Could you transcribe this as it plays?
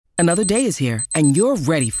Another day is here, and you're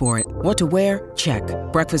ready for it. What to wear? Check.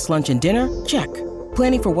 Breakfast, lunch, and dinner? Check.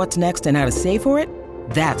 Planning for what's next and how to save for it?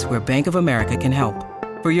 That's where Bank of America can help.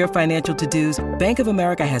 For your financial to-dos, Bank of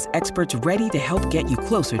America has experts ready to help get you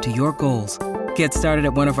closer to your goals. Get started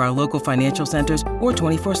at one of our local financial centers or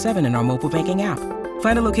 24/7 in our mobile banking app.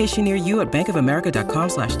 Find a location near you at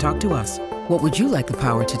bankofamerica.com/talktous. What would you like the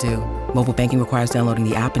power to do? Mobile banking requires downloading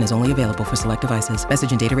the app and is only available for select devices.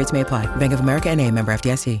 Message and data rates may apply. Bank of America N.A., member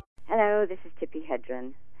FDIC. Hello, this is Tippi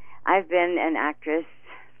Hedren. I've been an actress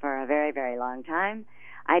for a very, very long time.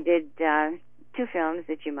 I did two films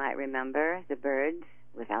that you might remember, The Birds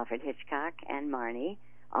with Alfred Hitchcock and Marnie,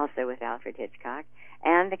 also with Alfred Hitchcock,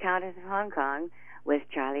 and The Countess of Hong Kong with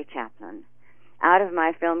Charlie Chaplin. Out of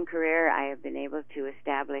my film career, I have been able to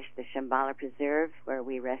establish the Shambhala Preserve, where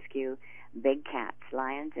we rescue big cats,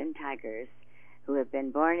 lions, and tigers who have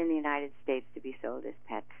been born in the United States to be sold as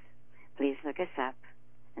pets. Please look us up,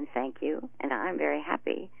 and thank you. And I'm very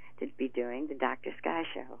happy to be doing the Dr. Sky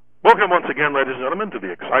Show. Welcome once again, ladies and gentlemen, to the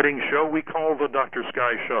exciting show we call the Dr.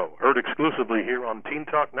 Sky Show, heard exclusively here on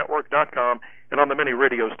TeenTalkNetwork.com and on the many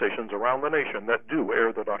radio stations around the nation that do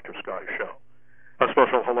air the Dr. Sky Show. A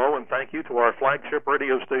special hello and thank you to our flagship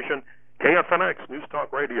radio station, KFNX News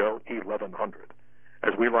Talk Radio 1100.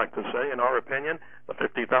 As we like to say, in our opinion, the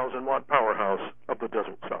 50,000-watt powerhouse of the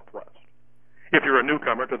desert Southwest. If you're a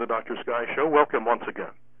newcomer to the Dr. Sky Show, welcome once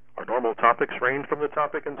again. Our normal topics range from the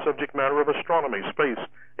topic and subject matter of astronomy, space,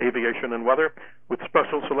 aviation, and weather, with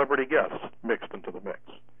special celebrity guests mixed into the mix.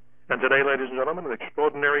 And today, ladies and gentlemen, an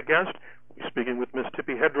extraordinary guest. We're speaking with Miss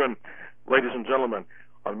Tippi Hedren. Ladies and gentlemen,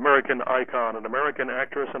 an American icon, an American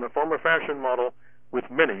actress, and a former fashion model with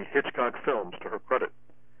many Hitchcock films to her credit.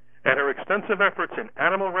 And her extensive efforts in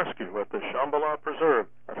animal rescue at the Shambhala Preserve,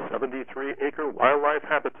 a 73-acre wildlife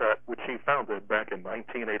habitat which she founded back in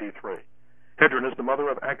 1983. Hedren is the mother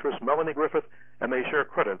of actress Melanie Griffith, and they share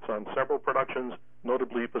credits on several productions,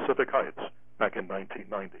 notably Pacific Heights, back in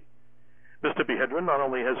 1990. Miss Tippi Hedren not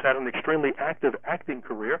only has had an extremely active acting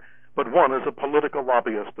career, but one as a political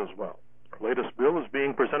lobbyist as well. Her latest bill is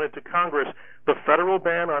being presented to Congress, the Federal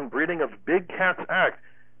Ban on Breeding of Big Cats Act,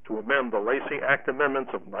 to amend the Lacey Act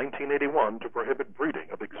amendments of 1981 to prohibit breeding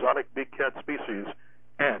of exotic big cat species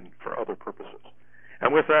and for other purposes.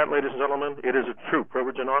 And with that, ladies and gentlemen, it is a true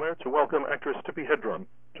privilege and honor to welcome actress Tippi Hedren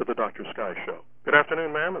to the Dr. Sky Show. Good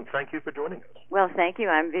afternoon, ma'am, and thank you for joining us. Well, thank you.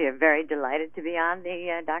 I'm very delighted to be on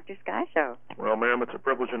the Dr. Sky Show. Well, ma'am, it's a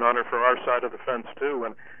privilege and honor for our side of the fence, too.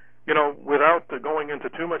 And, you know, without going into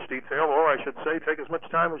too much detail, or I should say take as much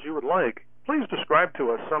time as you would like, please describe to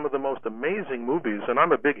us some of the most amazing movies, and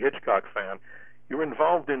I'm a big Hitchcock fan. You're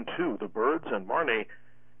involved in two, The Birds and Marnie.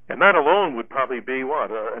 And that alone would probably be,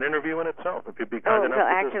 an interview in itself, if you'd be kind enough to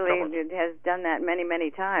actually, it has done that many, many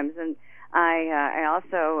times. And I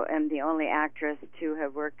also am the only actress to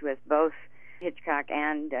have worked with both Hitchcock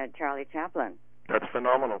and Charlie Chaplin. That's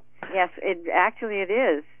phenomenal. Yes, it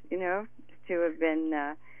is, you know, to have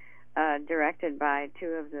been directed by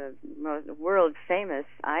two of the most world-famous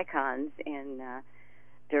icons in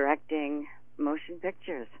directing motion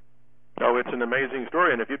pictures. Oh, it's an amazing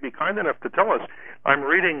story, and if you'd be kind enough to tell us, I'm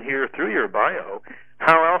reading here through your bio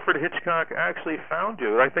how Alfred Hitchcock actually found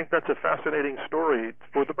you. I think that's a fascinating story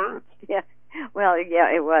for The Birds. Yeah, well, yeah,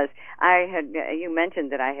 it was. You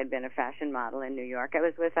mentioned that I had been a fashion model in New York. I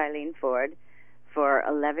was with Eileen Ford for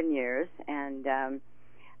 11 years, and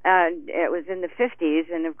it was in the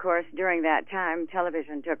 50s, and of course, during that time,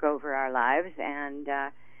 television took over our lives, and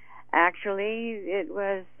actually, it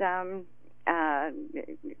was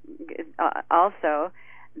also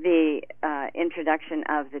the introduction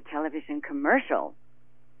of the television commercial,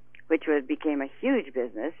 which became a huge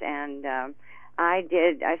business, and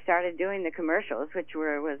I started doing the commercials, which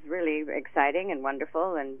was really exciting and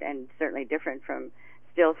wonderful, and certainly different from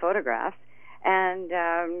still photographs. And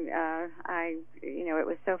it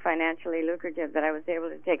was so financially lucrative that I was able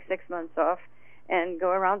to take 6 months off and go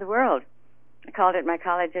around the world. I called it my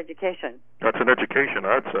college education. That's an education,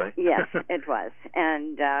 I'd say. Yes, it was.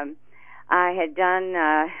 And I had done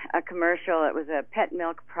a commercial. It was a pet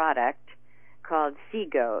milk product called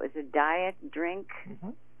Seago. It's a diet drink.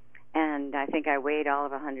 Mm-hmm. And I think I weighed all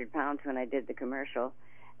of 100 pounds when I did the commercial.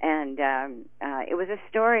 And it was a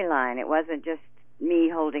storyline. It wasn't just me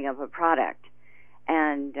holding up a product.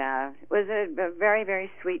 And it was a very,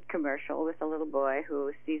 very sweet commercial with a little boy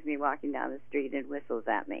who sees me walking down the street and whistles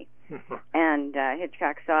at me. And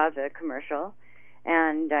Hitchcock saw the commercial,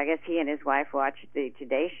 and I guess he and his wife watched the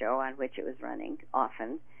Today Show, on which it was running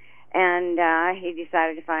often. And he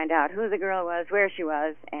decided to find out who the girl was, where she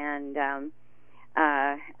was, and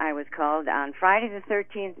I was called on Friday the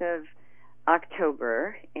 13th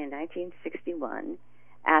October in 1961,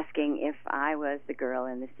 asking if I was the girl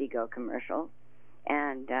in the Seago commercial.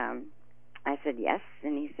 And I said yes.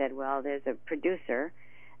 And he said, well, there's a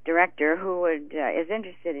director who is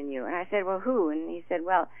interested in you. And I said, well, who? And he said,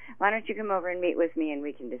 well, why don't you come over and meet with me and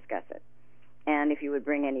we can discuss it. And if you would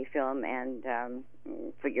bring any film and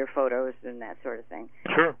put your photos and that sort of thing.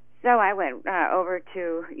 Sure. So I went over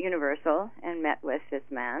to Universal and met with this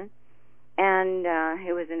man. And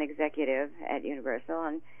he was an executive at Universal.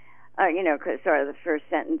 And, cause sort of the first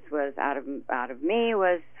sentence was out of me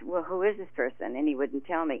was, well, who is this person? And he wouldn't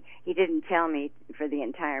tell me. He didn't tell me for the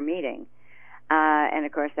entire meeting. And,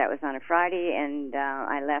 of course, that was on a Friday. And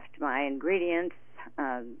I left my ingredients,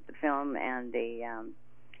 the film and the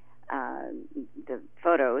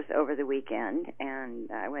photos over the weekend, and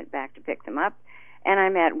I went back to pick them up, and I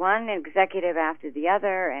met one executive after the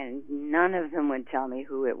other, and none of them would tell me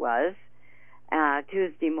who it was.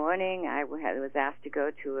 Tuesday morning, I was asked to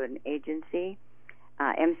go to an agency,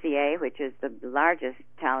 MCA, which is the largest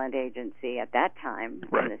talent agency at that time,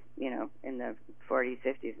 right. in the 40s,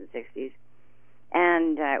 50s, and 60s,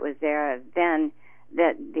 and it was there then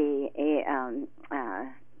that the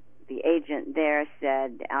agent there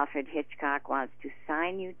said, Alfred Hitchcock wants to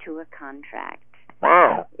sign you to a contract.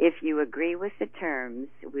 Wow. If you agree with the terms,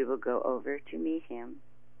 we will go over to meet him.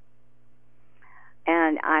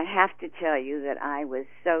 And I have to tell you that I was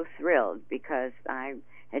so thrilled because I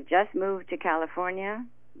had just moved to California,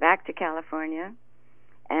 back to California,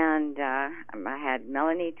 and I had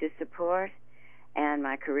Melanie to support, and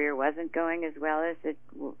my career wasn't going as well as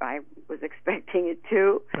I was expecting it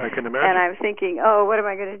to. I can imagine. And I'm thinking, oh, what am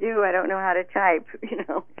I going to do? I don't know how to type,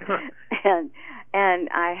 and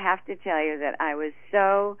I have to tell you that I was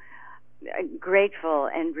so grateful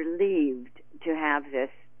and relieved to have this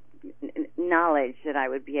knowledge that I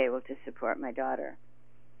would be able to support my daughter.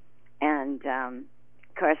 And, of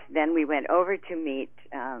course, then we went over to meet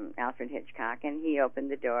Alfred Hitchcock, and he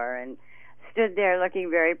opened the door and stood there looking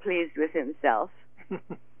very pleased with himself.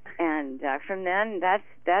 And from then,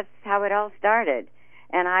 that's how it all started.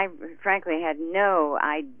 And I, frankly, had no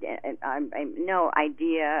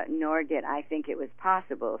idea, nor did I think it was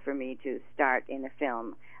possible for me to start in a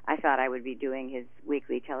film. I thought I would be doing his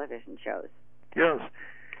weekly television shows. Yes.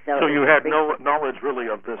 So you had no knowledge, really,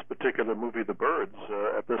 of this particular movie, The Birds,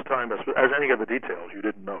 at this time, as any of the details you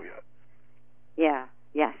didn't know yet. Yeah,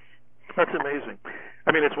 yes. That's amazing.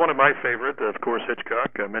 I mean, it's one of my favorite, of course,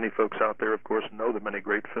 Hitchcock. Many folks out there, of course, know the many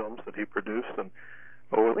great films that he produced. And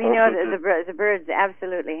we know that the Birds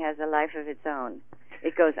absolutely has a life of its own.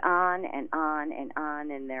 It goes on and on and on,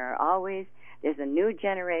 and there's a new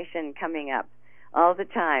generation coming up all the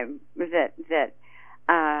time that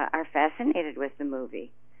are fascinated with the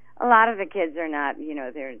movie. A lot of the kids are not,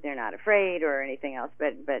 they're not afraid or anything else,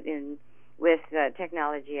 but with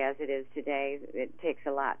technology as it is today, it takes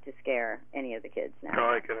a lot to scare any of the kids now.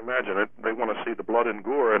 Oh, I can imagine it. They want to see the blood and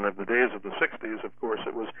gore, and in the days of the 60s, of course,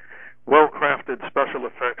 it was well-crafted special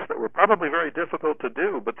effects that were probably very difficult to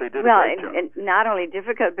do, but they did a great job. And not only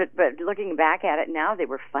difficult, but looking back at it now, they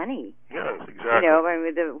were funny. Yes, exactly.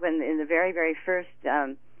 When in the very, very first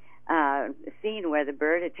scene where the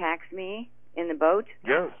bird attacks me in the boat,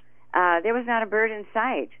 yes, there was not a bird in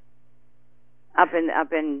sight. Up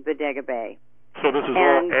in Bodega Bay. So this is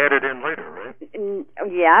all added in later, right?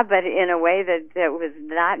 Yeah, but in a way that was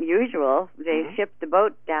not usual. They shipped the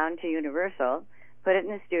boat down to Universal, put it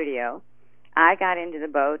in the studio. I got into the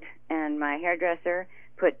boat, and my hairdresser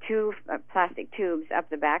put two plastic tubes up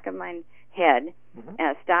the back of my head,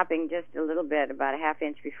 stopping just a little bit, about a half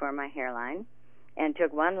inch before my hairline, and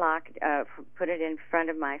took one lock, put it in front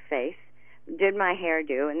of my face, did my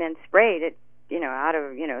hairdo, and then sprayed it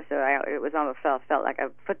it was almost felt like a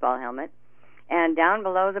football helmet. And down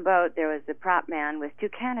below the boat, there was the prop man with two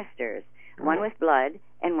canisters, one with blood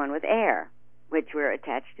and one with air, which were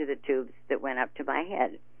attached to the tubes that went up to my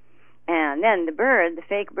head. And then the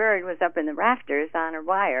fake bird, was up in the rafters on a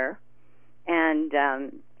wire. And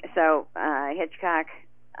so Hitchcock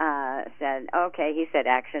said, okay, he said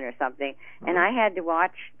action or something. And I had to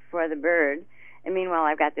watch for the bird. And meanwhile,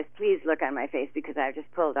 I've got this pleased look on my face because I've just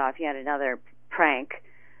pulled off yet another prank,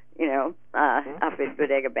 up at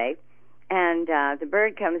Bodega Bay. And the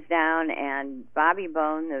bird comes down, and Bobby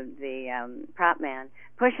Bone, the prop man,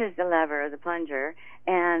 pushes the lever, the plunger,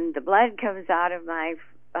 and the blood comes out of my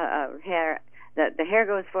hair. The hair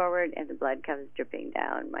goes forward, and the blood comes dripping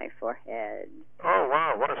down my forehead. Oh,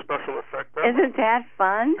 wow, what a special effect that Isn't that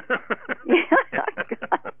fun?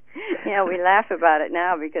 Yeah, we laugh about it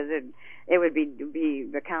now because it would be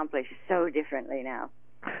accomplished so differently now.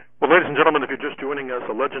 Well, ladies and gentlemen, if you're just joining us,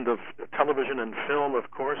 a legend of television and film,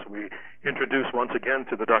 of course. We introduce once again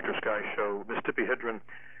to the Dr. Sky Show Miss Tippi Hedren.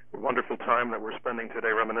 A wonderful time that we're spending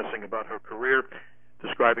today reminiscing about her career,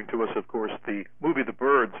 describing to us, of course, the movie The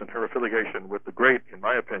Birds and her affiliation with the great, in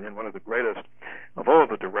my opinion, one of the greatest of all of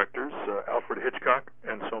the directors, Alfred Hitchcock,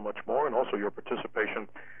 and so much more, and also your participation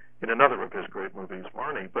in another of his great movies,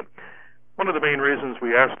 Marnie. But one of the main reasons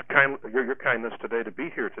we asked your kindness today to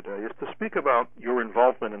be here today is to speak about your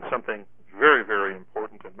involvement in something very, very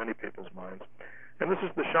important in many people's minds. And this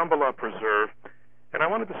is the Shambhala Preserve. And I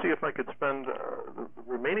wanted to see if I could spend the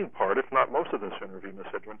remaining part, if not most of this interview, Ms.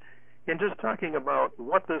 Hedren, in just talking about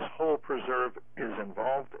what this whole preserve is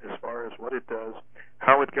involved as far as what it does,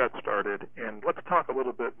 how it got started, and let's talk a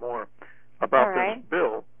little bit more about this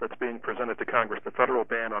bill that's being presented to Congress, the federal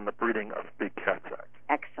ban on the breeding of big cats act.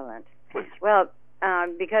 Excellent. Please. Well,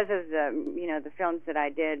 because of the films that I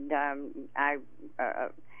did, I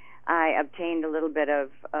obtained a little bit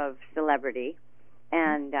of celebrity,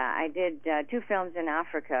 and I did 2 films in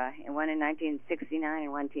Africa, and one in 1969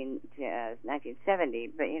 and one in 1970,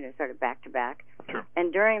 but sort of back to back. Sure.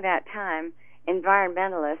 And during that time,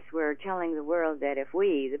 environmentalists were telling the world that if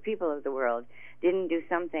we, the people of the world, didn't do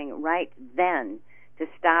something right then to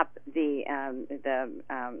stop the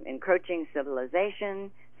encroaching civilization,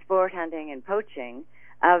 sport hunting, and poaching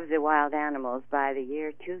of the wild animals, by the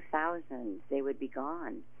year 2000, they would be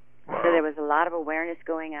gone. Wow. So there was a lot of awareness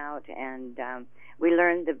going out, and we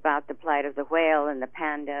learned about the plight of the whale and the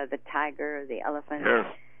panda, the tiger, the elephant. Yes.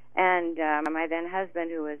 And my then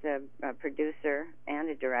husband, who was a producer and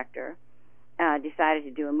a director, decided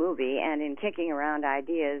to do a movie, and in kicking around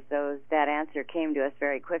ideas, that answer came to us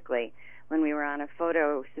very quickly. When we were on a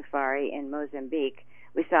photo safari in Mozambique,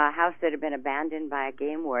 we saw a house that had been abandoned by a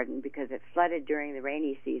game warden because it flooded during the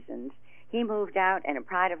rainy seasons. He moved out, and a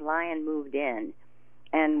pride of lion moved in,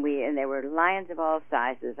 and there were lions of all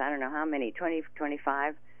sizes. I don't know how many, 20,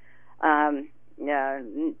 25,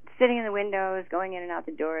 sitting in the windows, going in and out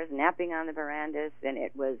the doors, napping on the verandas, and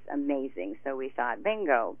it was amazing. So we thought,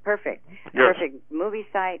 bingo, perfect. Yes. Perfect movie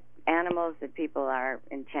site, animals that people are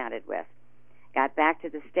enchanted with. Got back to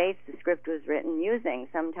the States, the script was written using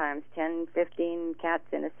sometimes 10, 15 cats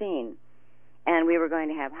in a scene. And we were going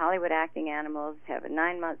to have Hollywood acting animals, have a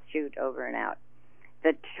 9-month shoot, over and out.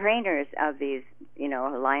 The trainers of these,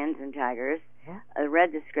 lions and tigers,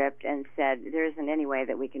 read the script and said, there isn't any way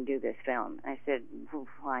that we can do this film. I said,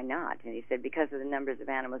 why not? And he said, because of the numbers of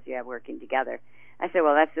animals you have working together. I said,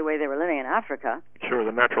 well, that's the way they were living in Africa. Sure,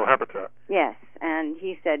 the natural habitat. Yes, and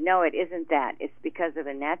he said, no, it isn't that. It's because of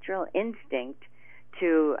a natural instinct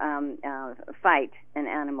to fight an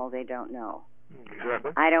animal they don't know.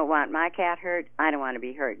 Exactly. I don't want my cat hurt. I don't want to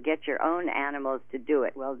be hurt. Get your own animals to do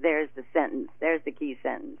it. Well, there's the sentence. There's the key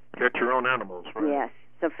sentence. Get your own animals, right? Yes.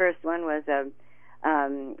 The first one was a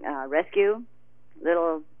rescue.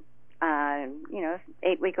 Little,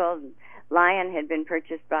 8-week-old lion had been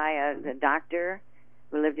purchased by a doctor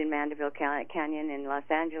who lived in Mandeville Canyon in Los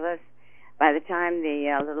Angeles. By the time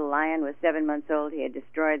the little lion was 7 months old, he had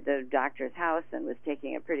destroyed the doctor's house and was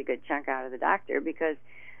taking a pretty good chunk out of the doctor because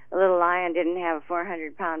the little lion didn't have a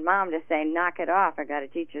 400-pound mom to say, knock it off, I got to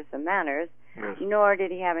teach you some manners. Yes. Nor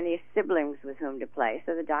did he have any siblings with whom to play.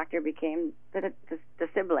 So the doctor became the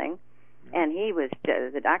sibling, and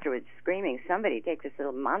the doctor was screaming, somebody take this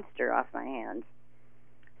little monster off my hands.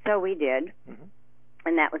 So we did,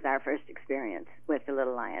 and that was our first experience with the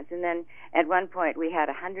little lions. And then at one point we had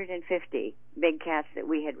 150 big cats that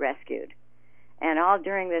we had rescued. And all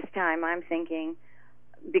during this time I'm thinking,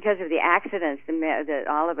 because of the accidents that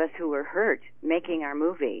all of us who were hurt making our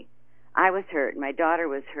movie, I was hurt, my daughter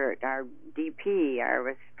was hurt, our DP,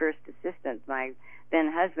 our first assistant, my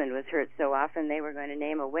then husband was hurt so often they were going to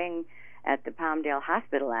name a wing at the Palmdale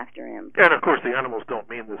Hospital after him. And of course the animals don't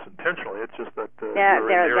mean this intentionally, it's just that you're in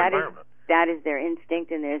their environment. That is their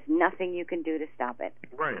instinct, and there's nothing you can do to stop it.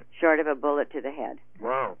 Right. Short of a bullet to the head.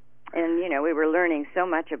 Wow. And, we were learning so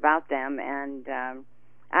much about them, and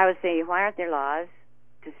I was saying, why aren't there laws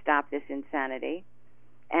to stop this insanity?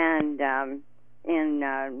 And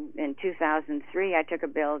in 2003, I took a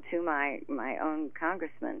bill to my own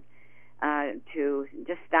congressman to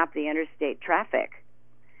just stop the interstate traffic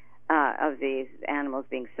of these animals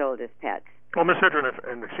being sold as pets. Well, Ms. Hedren,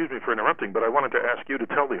 and excuse me for interrupting, but I wanted to ask you to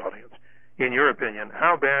tell the audience, in your opinion,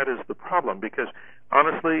 how bad is the problem? Because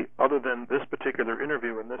honestly, other than this particular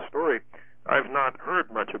interview and this story, I've not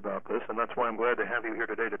heard much about this, and that's why I'm glad to have you here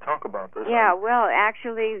today to talk about this. Yeah, well,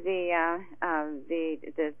 actually, the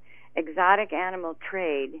exotic animal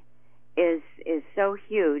trade is so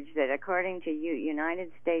huge that according to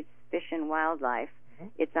United States Fish and Wildlife,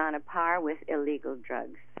 it's on a par with illegal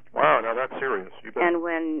drugs. Wow, now that's serious. You bet. And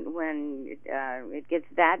when it gets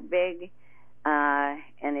that big,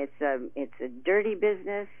 and it's a dirty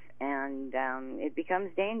business, and it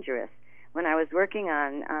becomes dangerous. When I was working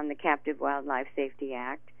on the Captive Wildlife Safety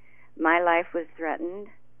Act, my life was threatened,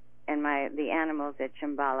 and the animals at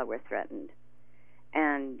Shambhala were threatened.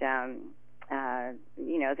 And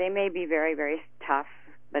they may be very, very tough,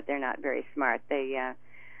 but they're not very smart. They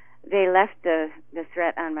left the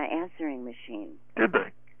threat on my answering machine. Did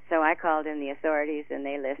they? So I called in the authorities, and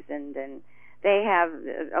they listened, and they have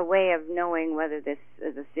a way of knowing whether this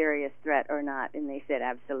is a serious threat or not, and they said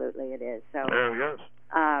absolutely it is. So yes.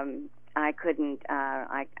 I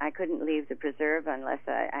couldn't leave the preserve unless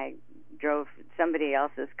I drove somebody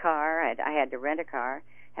else's car. I had to rent a car,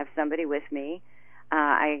 have somebody with me.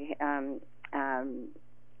 I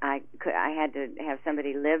had to have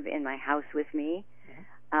somebody live in my house with me.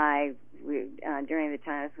 During the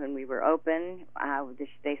times when we were open,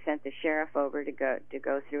 they sent the sheriff over to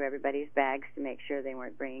go through everybody's bags to make sure they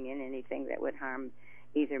weren't bringing in anything that would harm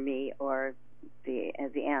either me or the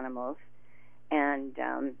animals. And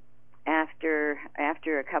after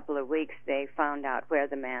a couple of weeks, they found out where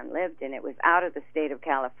the man lived, and it was out of the state of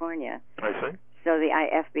California. I see. So the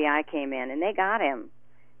FBI came in, and they got him.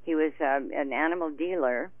 He was an animal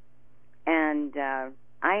dealer, and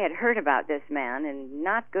I had heard about this man and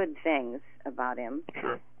not good things about him.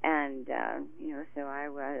 Sure. And so I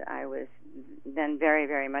was then very,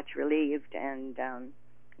 very much relieved, and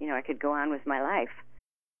I could go on with my life.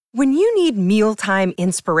 When you need mealtime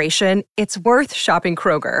inspiration, it's worth shopping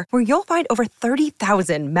Kroger, where you'll find over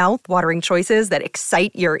 30,000 mouth-watering choices that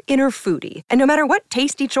excite your inner foodie. And no matter what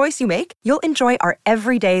tasty choice you make, you'll enjoy our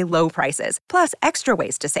everyday low prices, plus extra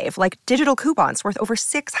ways to save, like digital coupons worth over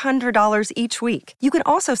 $600 each week. You can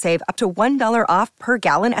also save up to $1 off per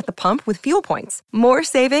gallon at the pump with fuel points. More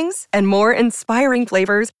savings and more inspiring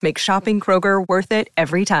flavors make shopping Kroger worth it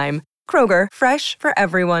every time. Kroger, fresh for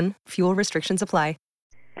everyone. Fuel restrictions apply.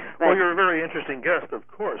 Well, you're a very interesting guest, of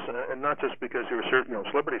course, and not just because you're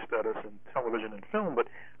celebrity status in television and film, but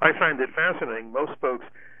I find it fascinating. Most folks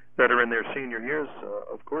that are in their senior years,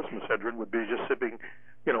 of course, Ms. Hedren, would be just sipping,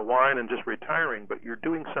 wine and just retiring, but you're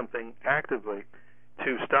doing something actively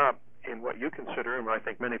to stop in what you consider, and I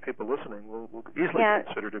think many people listening will easily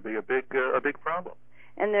consider to be a big problem.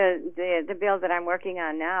 And the bill that I'm working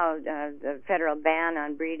on now, the federal ban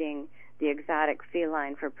on breeding the exotic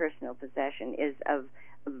feline for personal possession, is of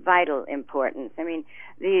vital importance. I mean,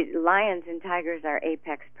 the lions and tigers are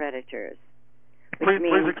apex predators.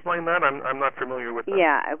 Please explain that. I'm not familiar with that.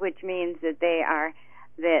 Yeah, which means that they are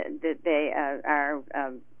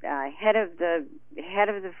head of the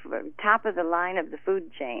top of the line of the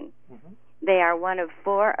food chain. Mm-hmm. They are one of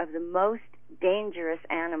 4 of the most dangerous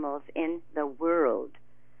animals in the world,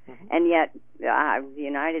 mm-hmm. and yet the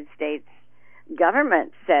United States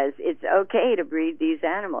government says it's okay to breed these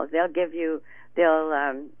animals.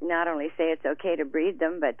 They'll not only say it's okay to breed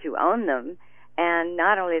them, but to own them. And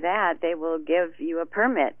not only that, they will give you a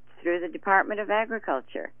permit through the Department of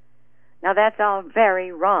Agriculture. Now, that's all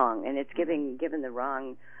very wrong, and it's given the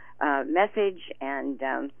wrong message. And,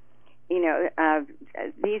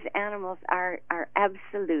 these animals are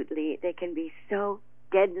absolutely, they can be so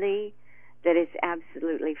deadly that it's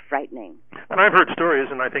absolutely frightening. And I've heard stories,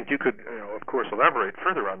 and I think you could, of course, elaborate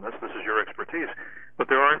further on this. This is your expertise.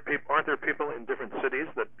 But aren't there people in different cities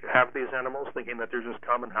that have these animals thinking that they're just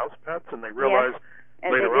common house pets, and they realize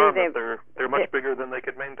later on that they're much bigger than they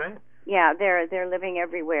could maintain? Yeah, they're living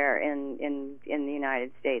everywhere in the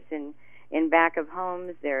United States. In back of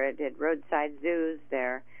homes, they're at roadside zoos.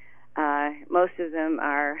 Most of them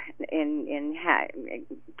are in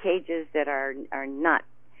cages that are not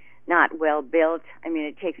well built. I mean,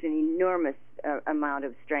 it takes an enormous amount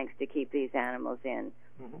of strength to keep these animals in.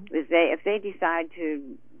 Mm-hmm. If they decide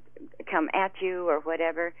to come at you or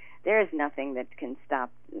whatever, there is nothing that can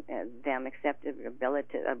stop them except a bullet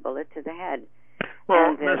to the head.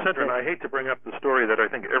 Well, Ms. Hedren, I hate to bring up the story that I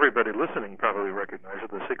think everybody listening probably recognizes,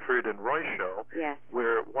 the Siegfried and Roy show. Yes.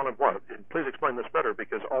 Where one of what? Please explain this better,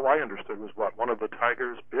 because all I understood was what? One of the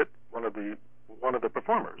tigers bit one of the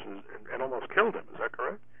performers and almost killed him. Is that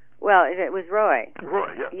correct? Well, it was Roy.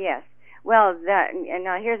 Roy, yes. Yes. Well, and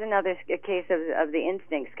now here's another case of the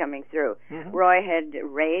instincts coming through. Mm-hmm. Roy had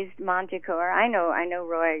raised Manticore. I know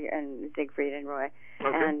Roy and Siegfried and Roy,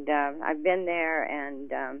 okay. And I've been there,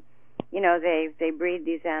 and they breed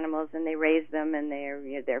these animals and they raise them, and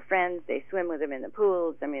they're friends. They swim with them in the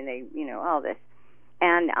pools. I mean, all this.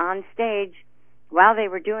 And on stage, while they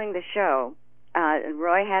were doing the show,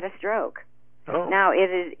 Roy had a stroke. Oh. Now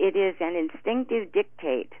it is an instinctive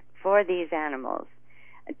dictate for these animals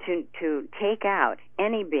to take out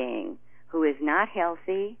any being who is not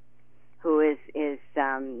healthy, who is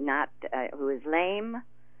lame,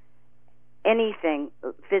 anything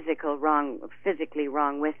physically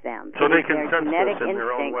wrong with them. So they can their sense genetic this in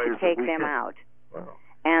their own ways instinct to take them out. Wow.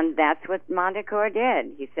 And that's what Montecore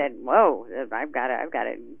did. He said, "Whoa, I've got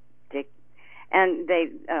to take." And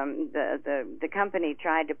the company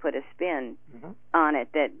tried to put a spin on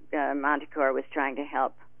it that Montecore was trying to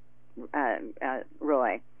help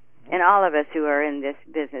Roy. And all of us who are in this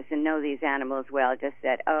business and know these animals well just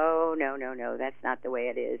said, "Oh, no, that's not the way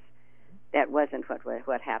it is. That wasn't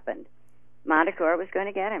what happened." Montecore was going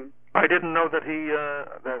to get him. I didn't know that he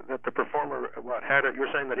that the performer had it.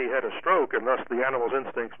 You're saying that he had a stroke, and thus the animal's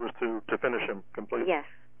instincts was to finish him completely. Yes.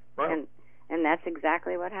 Wow. And that's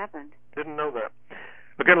exactly what happened. Didn't know that.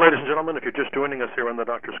 Again, ladies and gentlemen, if you're just joining us here on the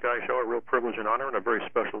Dr. Sky Show, a real privilege and honor and a very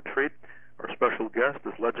special treat. Our special guest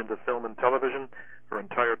is legend of film and television. Her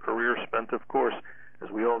entire career spent, of course, as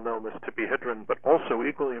we all know, Miss Tippi Hedren, but also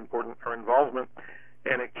equally important, her involvement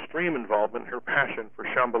and extreme involvement, her passion for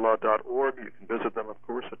Shambhala.org. You can visit them, of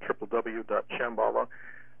course, at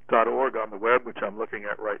www.shambhala.org on the web, which I'm looking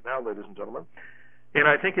at right now, ladies and gentlemen. And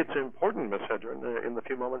I think it's important, Ms. Hedren, in the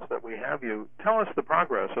few moments that we have you, tell us the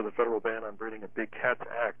progress of the federal ban on breeding of Big Cats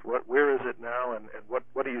Act. Where is it now, and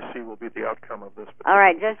what do you see will be the outcome of this? All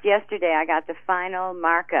right, just yesterday I got the final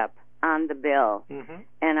markup on the bill,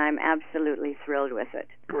 and I'm absolutely thrilled with it.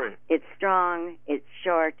 Great. It's strong, it's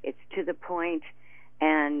short, it's to the point,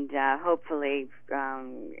 and hopefully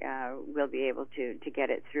we'll be able to get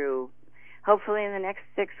it through, hopefully in the next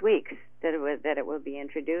 6 weeks, that it will be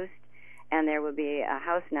introduced. And there will be a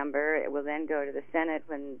House number. It will then go to the Senate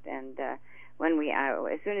as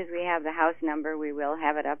soon as we have the House number, we will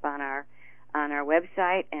have it up on our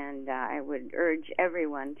website. And I would urge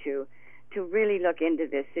everyone to really look into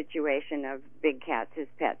this situation of big cats as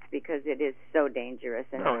pets, because it is so dangerous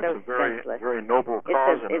and so it's a very, senseless. very noble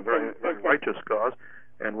cause and a very righteous cause,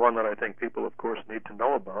 and one that I think people, of course, need to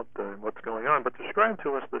know about what's going on. But describe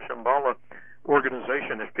to us the Shambhala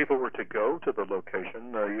organization. If people were to go to the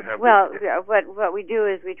location, you have. Well, what we do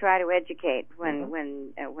is we try to educate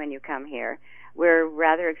when you come here. We're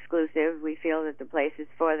rather exclusive. We feel that the place is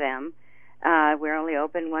for them. We're only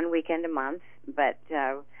open one weekend a month, but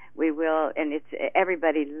we will, and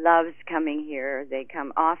everybody loves coming here. They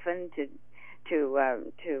come often to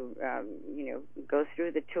go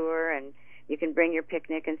through the tour, and you can bring your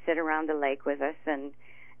picnic and sit around the lake with us and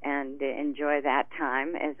enjoy that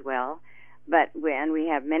time as well. But we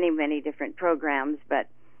have many different programs. But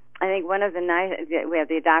I think one of the we have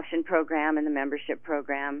the adoption program and the membership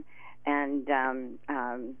program and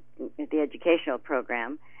the educational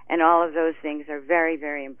program, and all of those things are very,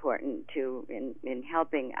 very important in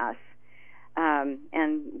helping us.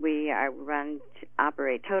 And we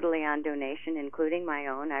operate totally on donation, including my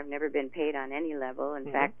own. I've never been paid on any level.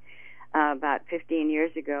 In fact, about 15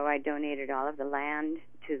 years ago, I donated all of the land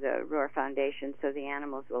to the Roar Foundation so the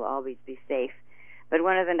animals will always be safe. But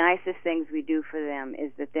one of the nicest things we do for them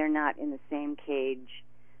is that they're not in the same cage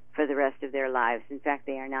for the rest of their lives. In fact,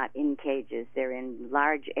 they are not in cages. They're in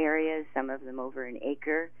large areas, some of them over an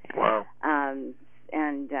acre. Wow. And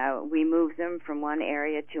we move them from one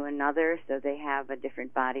area to another so they have a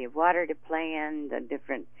different body of water to play in, a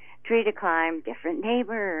different tree to climb, different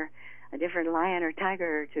neighbor, a different lion or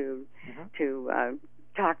tiger to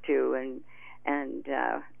talk to, and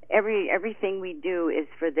everything we do is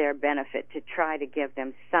for their benefit, to try to give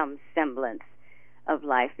them some semblance of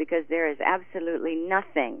life, because there is absolutely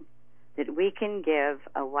nothing that we can give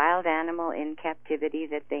a wild animal in captivity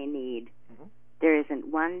that they need. There isn't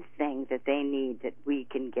one thing that they need that we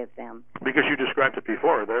can give them. Because you described it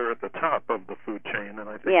before, they're at the top of the food chain, and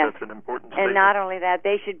I think that's an important statement. And not only that,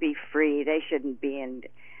 they should be free. They shouldn't be in.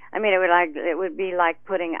 I mean, it would be like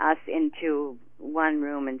putting us into one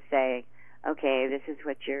room and say, okay, this is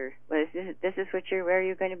where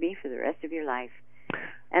you're going to be for the rest of your life.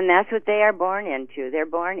 And that's what they are born into. They're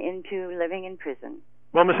born into living in prison.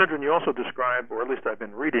 Well, Ms. Hedren, you also describe, or at least I've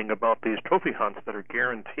been reading, about these trophy hunts that are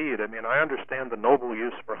guaranteed. I mean, I understand the noble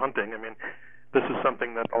use for hunting. I mean, this is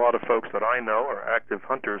something that a lot of folks that I know are active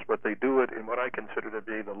hunters, but they do it in what I consider to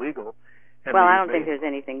be the legal. Well, I don't think there's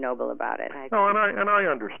anything noble about it. No, and I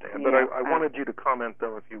understand, but I wanted you to comment,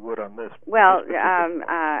 though, if you would, on this. Well,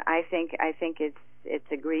 I think it's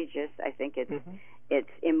egregious. I think it's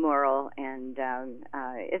immoral, and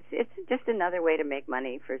it's just another way to make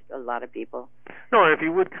money for a lot of people. No, if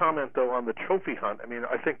you would comment, though, on the trophy hunt, I mean,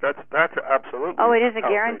 I think that's absolutely. Oh, it is a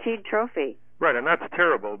guaranteed trophy. Right, and that's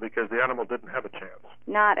terrible because the animal didn't have a chance.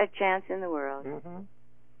 Not a chance in the world. Do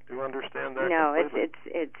you understand that? No, completely?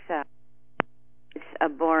 it's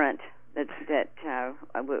abhorrent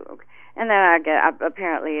and then I get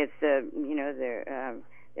apparently it's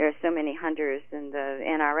there are so many hunters in the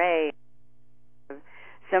NRA,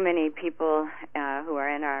 so many people who are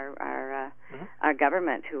in our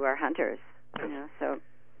government who are hunters. So.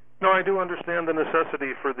 No, I do understand the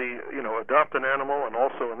necessity for the adopt an animal, and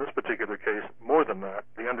also in this particular case, more than that,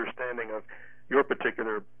 the understanding of your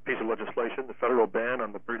particular piece of legislation, the federal ban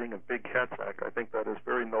on the breeding of big cats act. I think that is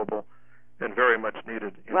very noble and very much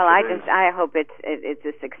needed. Well, I hope it's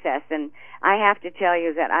a success, and I have to tell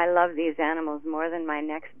you that I love these animals more than my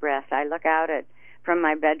next breath. I look out from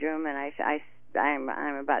my bedroom, and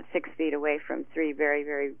I'm about 6 feet away from 3 very,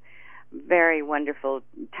 very, very wonderful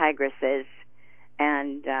tigresses,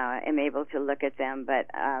 and am able to look at them. But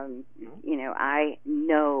I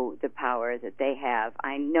know the power that they have.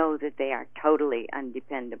 I know that they are totally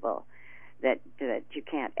undependable. That you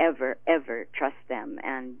can't ever trust them,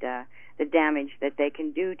 and the damage that they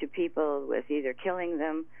can do to people with either killing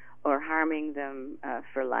them or harming them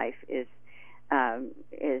for life is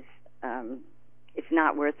it's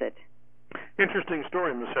not worth it. Interesting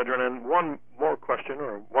story, Ms. Hedren. And one more question,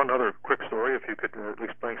 or one other quick story, if you could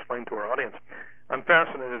explain to our audience. I'm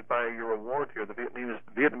fascinated by your award here, the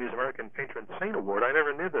Vietnamese American Patron Saint Award. I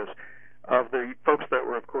never knew this. Of the folks that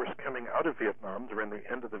were, of course, coming out of Vietnam during the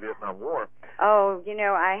end of the Vietnam War. Oh,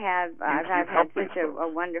 I've had such a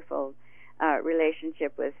wonderful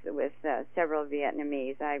relationship with several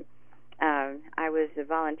Vietnamese. I was a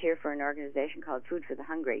volunteer for an organization called Food for the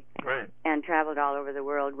Hungry, right, and traveled all over the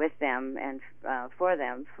world with them and for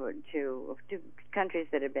them to countries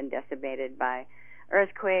that had been decimated by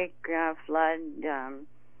earthquake, flood,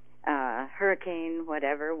 hurricane,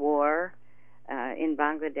 whatever, war. In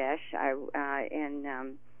Bangladesh, in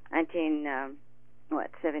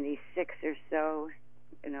 1976 or so,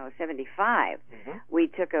 75, we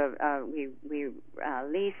took we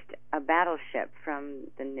leased a battleship from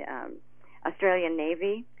the Australian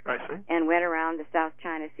Navy. I see. And went around the South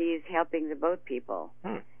China Seas helping the boat people.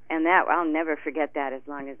 And that I'll never forget that as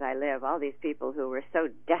long as I live. All these people who were so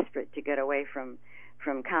desperate to get away from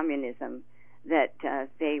communism that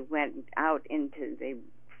they went out they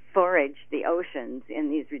foraged the oceans in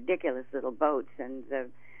these ridiculous little boats, and the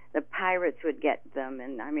pirates would get them,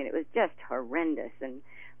 and it was just horrendous. And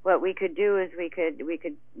what we could do is we could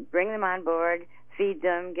bring them on board, feed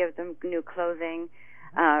them, give them new clothing,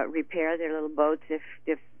 repair their little boats if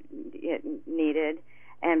it needed.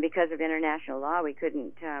 And because of international law, we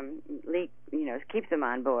couldn't keep them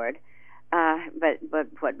on board. But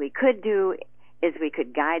what we could do is we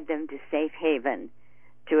could guide them to safe haven,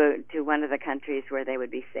 to one of the countries where they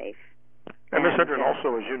would be safe. And Ms. Hedren,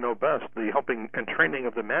 also, as you know best, the helping and training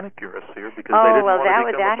of the manicurists here, because they didn't want to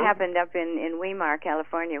that happened up in Weimar,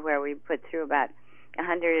 California, where we put through about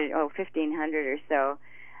 1,500 or so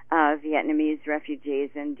Vietnamese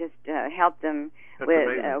refugees, and just helped them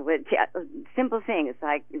with simple things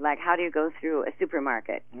like how do you go through a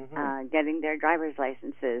supermarket, getting their driver's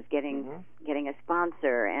licenses, getting a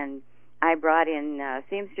sponsor, and I brought in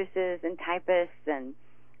seamstresses and typists, and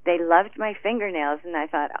they loved my fingernails, and I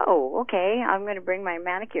thought, okay, I'm going to bring my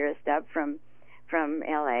manicurist up from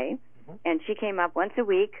L.A., and she came up once a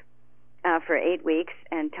week for 8 weeks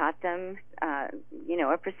and taught them, a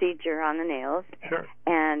procedure on the nails. Sure.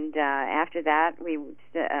 And after that, we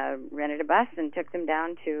rented a bus and took them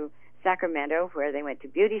down to Sacramento, where they went to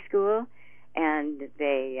beauty school, and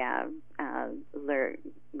they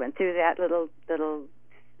went through that little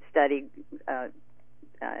study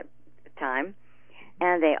time,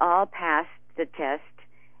 and they all passed the test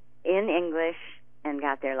in English and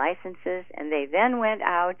got their licenses, and they then went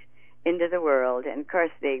out into the world. And of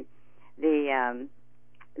course, the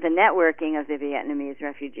networking of the Vietnamese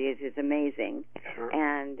refugees is amazing. Sure.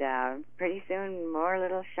 And pretty soon, more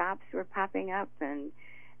little shops were popping up, and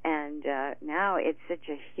now it's such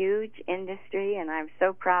a huge industry, and I'm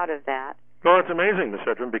so proud of that. Well, it's amazing, Ms.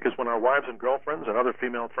 Hedren, because when our wives and girlfriends and other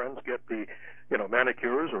female friends get the,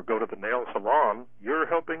 manicures or go to the nail salon, you're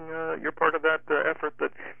helping, you're part of that effort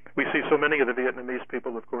that we see so many of the Vietnamese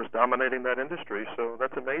people, of course, dominating that industry. So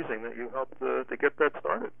that's amazing that you helped to get that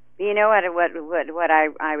started. You know what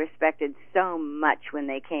I respected so much when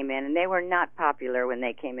they came in, and they were not popular when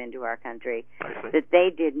they came into our country, that they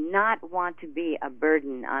did not want to be a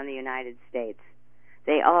burden on the United States.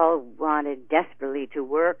 They all wanted desperately to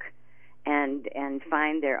work and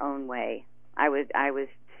find their own way. I was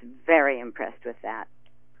very impressed with that.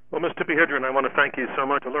 Well, Ms. Tippi Hedren, I want to thank you so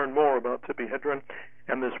much. To learn more about Tippi Hedren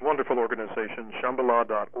and this wonderful organization,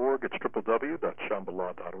 Shambhala.org, it's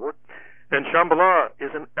www.shambhala.org. And Shambhala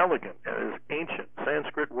is an elegant and is ancient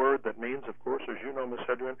Sanskrit word that means, of course, as you know, Ms.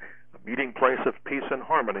 Hedren, a meeting place of peace and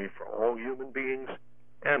harmony for all human beings,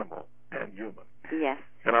 animal and human. Yes.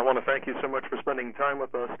 And I want to thank you so much for spending time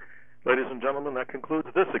with us. Ladies and gentlemen, that concludes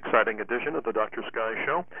this exciting edition of the Dr. Sky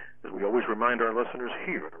Show. As we always remind our listeners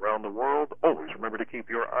here and around the world, always remember to keep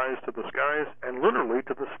your eyes to the skies and literally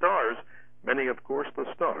to the stars. Many, of course, the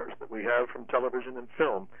stars that we have from television and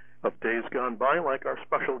film of days gone by, like our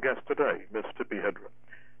special guest today, Miss Tippi Hedren.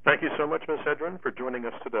 Thank you so much, Miss Hedren, for joining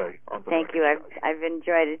us today on the Thank you. I've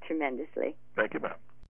enjoyed it tremendously. Thank you, ma'am.